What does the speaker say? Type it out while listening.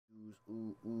juice.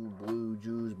 Ooh, ooh, blue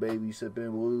juice, baby,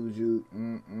 sipping blue juice.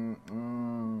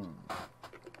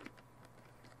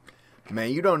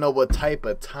 Man, you don't know what type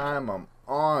of time I'm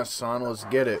on, son. Let's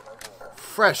get it.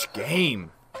 Fresh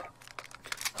game.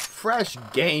 Fresh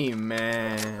game,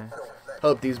 man.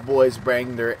 Hope these boys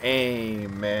bring their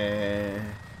aim,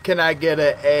 man. Can I get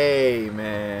an A,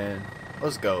 man?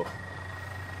 Let's go.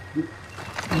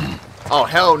 Oh,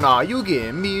 hell nah. You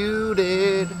getting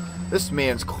muted. This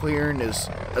man's clearing his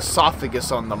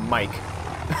esophagus on the mic.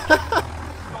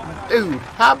 Dude,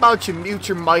 how about you mute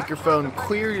your microphone,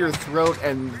 clear your throat,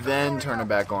 and then turn it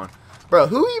back on? Bro,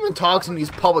 who even talks in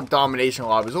these public domination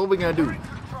lobbies? What are we gonna do?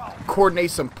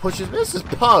 Coordinate some pushes? This is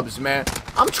pubs, man.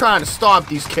 I'm trying to stop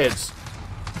these kids.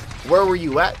 Where were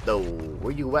you at, though?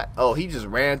 Where you at? Oh, he just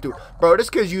ran through. Bro, this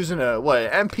kid's using a, what,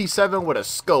 an MP7 with a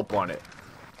scope on it.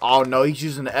 Oh, no, he's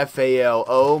using the FAL.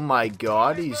 Oh, my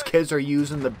God. These kids are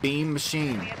using the beam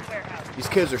machine. These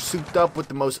kids are souped up with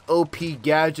the most OP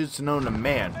gadgets known to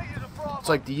man. It's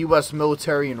like the U.S.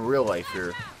 military in real life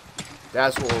here.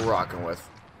 That's what we're rocking with.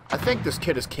 I think this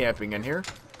kid is camping in here.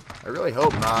 I really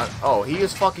hope not. Oh, he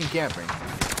is fucking camping.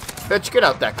 Bitch, get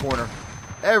out that corner.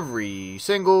 Every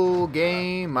single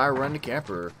game I run the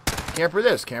camper. Camper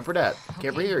this, camper that.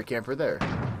 Camper here, camper there.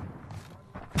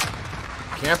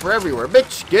 Camper everywhere.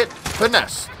 Bitch, get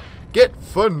finesse. Get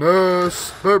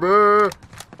finesse, baby.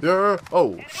 Yeah.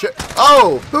 Oh, shit.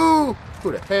 Oh,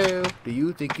 who the hell do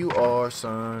you think you are,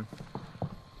 son?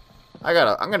 I'm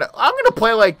gonna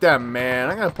play like them,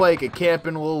 man. I'm gonna play like a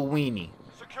camping little weenie.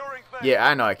 Yeah,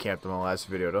 I know I camped in the last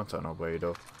video. Don't tell nobody,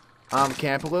 though. I'm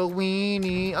camping little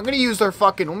weenie. I'm gonna use their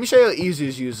fucking. Let me show you how easy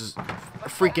it uses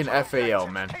freaking FAL,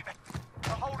 man.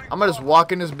 I'm gonna just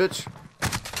walk in this bitch.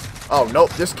 Oh, nope.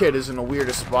 This kid is in the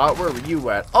weirdest spot. Where were you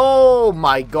at? Oh,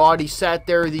 my God. He sat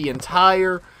there the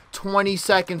entire 20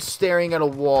 seconds staring at a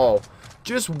wall.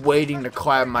 Just waiting to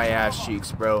clap my ass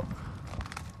cheeks, bro.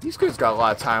 These kids got a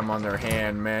lot of time on their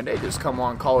hand, man. They just come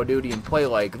on Call of Duty and play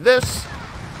like this.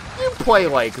 You play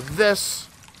like this.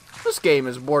 This game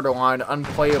is borderline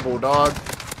unplayable, dog.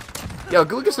 Yo,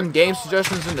 can we get some game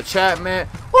suggestions in the chat, man?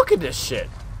 Look at this shit.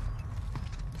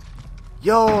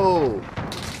 Yo.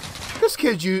 This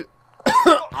kid, you...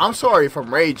 I'm sorry if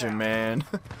I'm raging, man.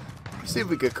 See if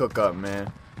we could cook up,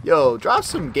 man. Yo, drop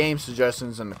some game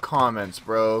suggestions in the comments,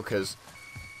 bro, because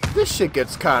this shit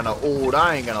gets kind of old.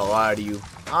 I ain't gonna lie to you.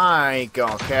 I ain't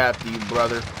gonna cap to you,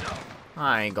 brother.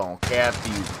 I ain't gonna cap to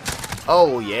you.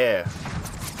 Oh, yeah.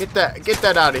 Get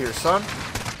that out of here, son.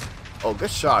 Oh, good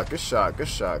shot, good shot, good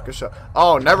shot, good shot.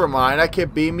 Oh, never mind. That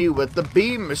kid beat me with the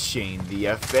beam machine,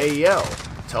 the FAL.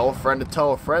 Tell a friend to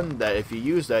tell a friend that if you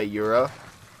use that, you're a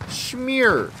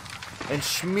schmear. And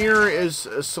schmear is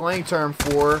a slang term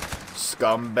for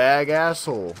scumbag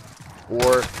asshole.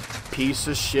 Or piece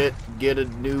of shit, get a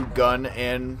new gun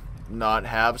and not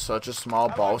have such a small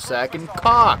ball sack and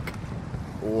cock.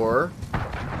 Or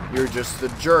you're just a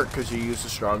jerk because you use the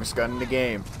strongest gun in the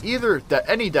game. Either that,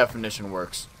 any definition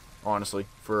works, honestly,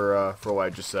 for what I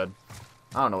just said.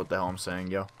 I don't know what the hell I'm saying,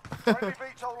 yo.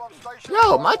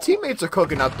 Yo, my teammates are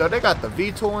cooking up though. They got the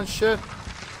VTOL and shit.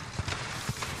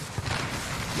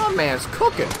 My man's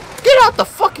cooking. Get out the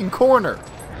fucking corner.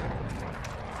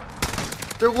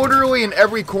 They're literally in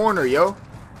every corner, yo.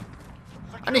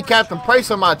 I need Captain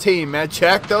Price on my team, man.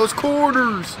 Check those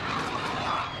corners.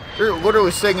 They're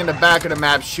literally sitting in the back of the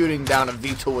map shooting down a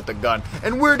VTOL with a gun.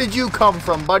 And where did you come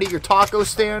from, buddy? Your taco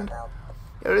stand?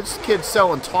 Yo, this kid's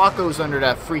selling tacos under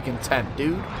that freaking tent,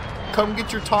 dude. Come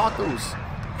get your tacos.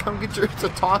 Come get your... It's a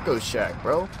taco shack,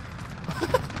 bro.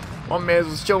 My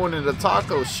man's chilling in the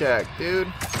taco shack,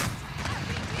 dude.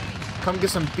 Come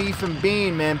get some beef and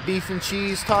bean, man. Beef and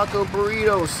cheese taco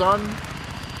burrito, son.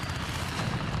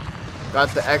 Got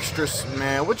the extras,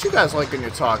 man. What you guys like in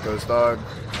your tacos, dog?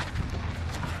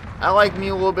 I like me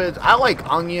a little bit. I like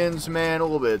onions, man. A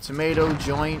little bit of tomato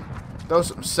joint. Throw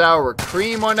some sour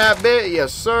cream on that bit.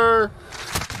 Yes, sir.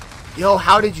 Yo,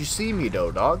 how did you see me,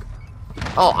 though, dog?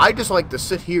 Oh, I just like to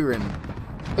sit here and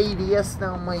ADS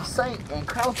down my sight and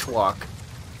crouch walk.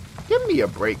 Give me a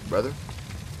break, brother.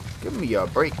 Give me a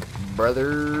break,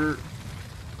 brother.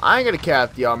 I ain't gonna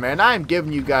cap y'all, man. I am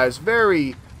giving you guys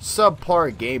very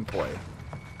subpar gameplay.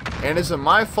 And is it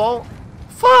my fault?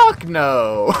 Fuck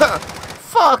no.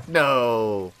 Fuck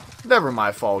no. Never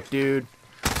my fault, dude.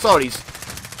 It's all these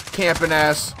camping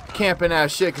ass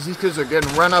shit, because these kids are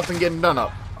getting run up and getting done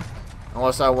up.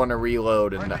 Unless I want to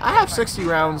reload. And I have 60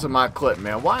 rounds in my clip,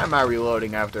 man. Why am I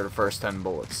reloading after the first 10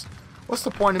 bullets? What's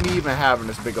the point of me even having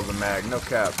this big of a mag? No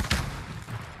cap.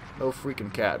 No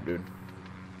freaking cap, dude.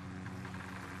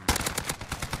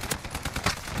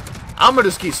 I'm gonna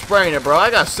just keep spraying it, bro. I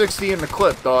got 60 in the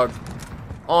clip, dog.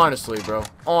 Honestly, bro.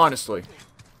 Honestly.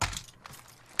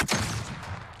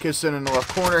 Kid sitting in the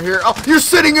left corner here. Oh, you're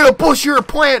sitting in a bush. You're a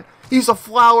plant. He's a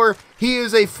flower. He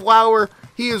is a flower.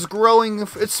 He is growing.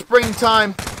 It's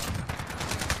springtime.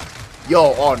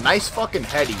 Yo, oh, nice fucking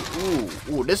heady.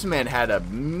 Ooh, this man had a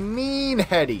mean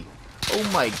heady.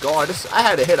 Oh my god, I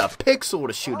had to hit a pixel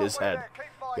to shoot his head.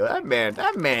 Yo, that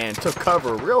man took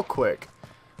cover real quick.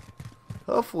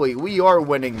 Hopefully, we are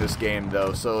winning this game,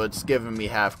 though, so it's giving me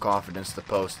half confidence to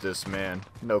post this, man.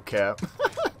 No cap.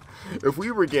 If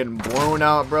we were getting blown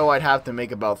out, bro, I'd have to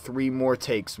make about 3 more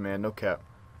takes, man. No cap.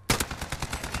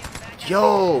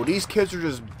 Yo, these kids are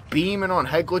just beaming on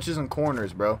head glitches and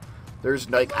corners, bro. There's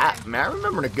like, man, I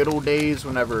remember the good old days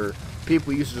whenever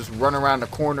people used to just run around the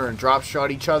corner and drop shot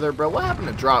each other, bro. What happened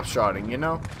to drop shotting, you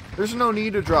know? There's no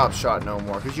need to drop shot no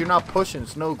more, because you're not pushing.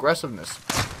 It's no aggressiveness.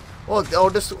 Look,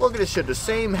 oh, look at this shit. The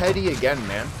same heady again,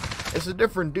 man. It's a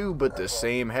different dude, but the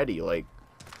same heady. Like,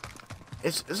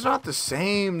 it's not the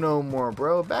same no more,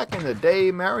 bro. Back in the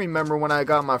day, man, I remember when I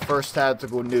got my first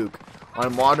tactical nuke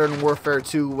on Modern Warfare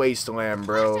 2 Wasteland,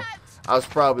 bro. I was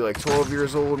probably like 12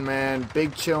 years old, man.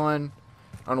 Big chillin'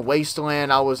 on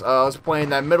Wasteland. I was playing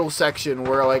that middle section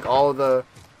where like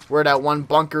where that one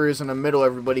bunker is in the middle.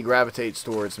 Everybody gravitates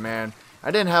towards, man. I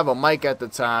didn't have a mic at the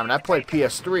time, and I played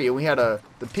PS3, and we had the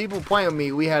people playing with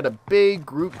me. We had a big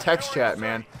group text chat,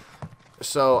 man.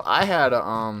 So I had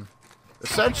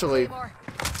essentially,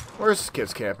 where's this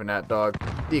kid's camping at, dog?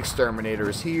 The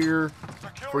exterminator is here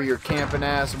for your camping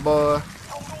ass, boy.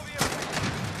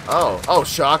 Oh,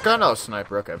 shotgun? Oh,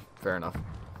 sniper. Okay, fair enough.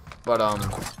 But,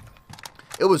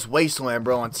 it was Wasteland,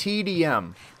 bro, on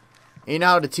TDM. You know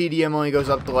how the TDM only goes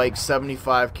up to, like,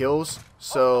 75 kills?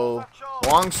 So,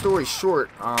 long story short,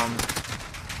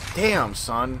 damn,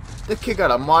 son. This kid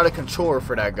got a modded controller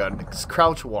for that gun. It's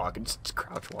crouch walking. It's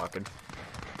crouch walking.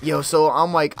 Yo, so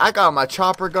I'm like, I got my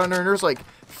chopper gunner, and there's, like,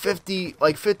 50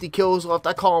 kills left.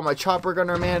 I call him my chopper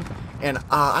gunner, man. And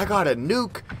I got a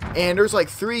nuke, and there's like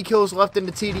 3 kills left in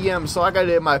the TDM, so I gotta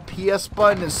hit my PS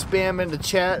button and spam in the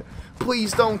chat,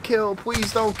 please don't kill,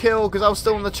 because I was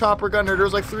still in the chopper gunner.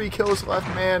 There's like 3 kills left,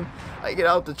 man. I get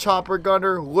out the chopper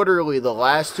gunner, literally the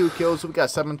last 2 kills, we got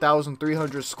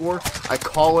 7,300 score. I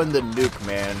call in the nuke,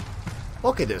 man.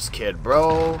 Look at this kid,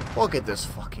 bro. Look at this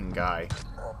fucking guy.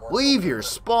 Leave your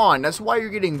spawn. That's why you're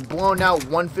getting blown out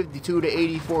 152 to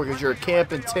 84, because you're a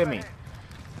camping Timmy.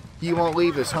 He won't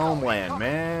leave his homeland,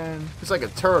 man. It's like a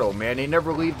turtle, man. They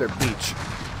never leave their beach.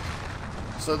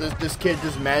 So this kid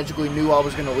just magically knew I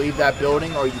was going to leave that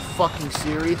building? Are you fucking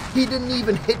serious? He didn't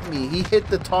even hit me. He hit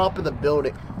the top of the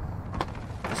building.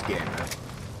 This game, man.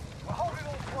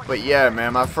 But yeah,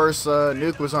 man, my first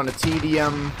nuke was on the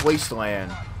TDM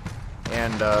Wasteland.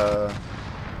 And,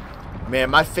 man,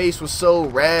 my face was so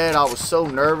red. I was so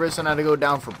nervous, and I had to go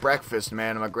down for breakfast,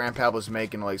 man. And my grandpa was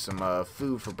making, like, some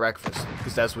food for breakfast,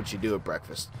 because that's what you do at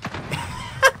breakfast.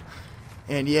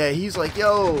 And, yeah, he's like,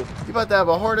 yo, you about to have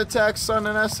a heart attack, son?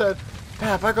 And I said,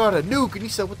 Pap, I got a nuke. And he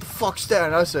said, what the fuck's that?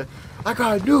 And I said, I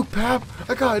got a nuke, Pap.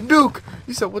 I got a nuke.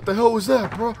 He said, what the hell was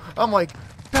that, bro? I'm like,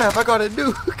 Pap, I got a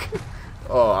nuke.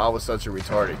 Oh, I was such a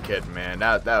retarded kid, man.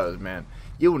 That was, man.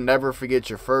 You will never forget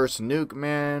your first nuke,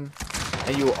 man.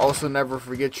 And you will also never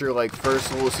forget your, like,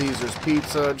 first Little Caesars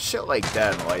pizza. Shit like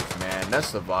that in life, man.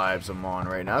 That's the vibes I'm on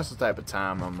right now. That's the type of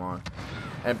time I'm on.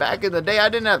 And back in the day, I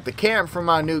didn't have to camp for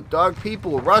my nuke, dog.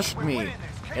 People rushed me.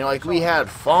 And, like, we had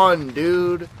fun,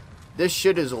 dude. This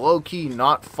shit is low-key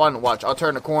not fun. Watch, I'll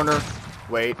turn the corner.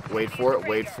 Wait for it,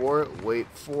 wait for it, wait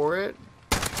for it.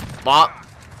 Bop.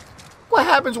 What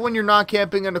happens when you're not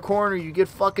camping in the corner? You get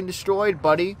fucking destroyed,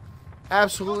 buddy.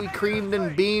 Absolutely creamed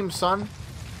and beamed, son.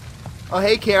 Oh,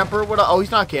 hey, camper. What? Oh,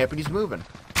 he's not camping. He's moving.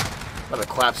 Gotta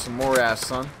clap some more ass,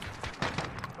 son.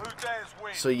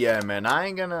 So yeah, man, I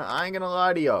ain't gonna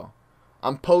lie to y'all.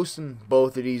 I'm posting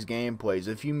both of these gameplays.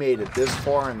 If you made it this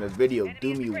far in the video,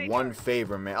 do me one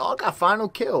favor, man. Oh, I got final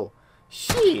kill.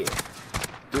 Shit.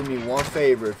 Do me one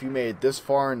favor. If you made it this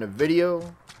far in the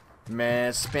video,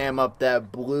 man, spam up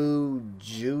that blue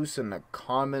juice in the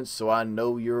comments so I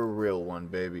know you're a real one,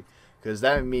 baby. Because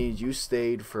that means you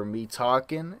stayed for me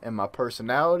talking and my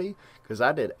personality. Because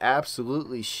I did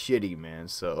absolutely shitty, man.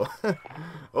 So,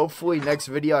 hopefully next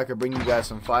video I can bring you guys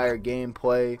some fire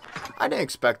gameplay. I didn't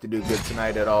expect to do good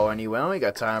tonight at all anyway. I only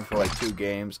got time for like 2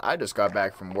 games. I just got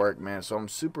back from work, man. So, I'm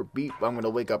super beat. I'm going to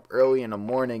wake up early in the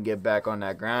morning and get back on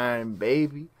that grind,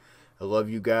 baby. I love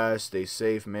you guys. Stay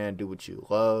safe, man. Do what you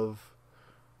love.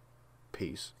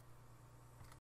 Peace.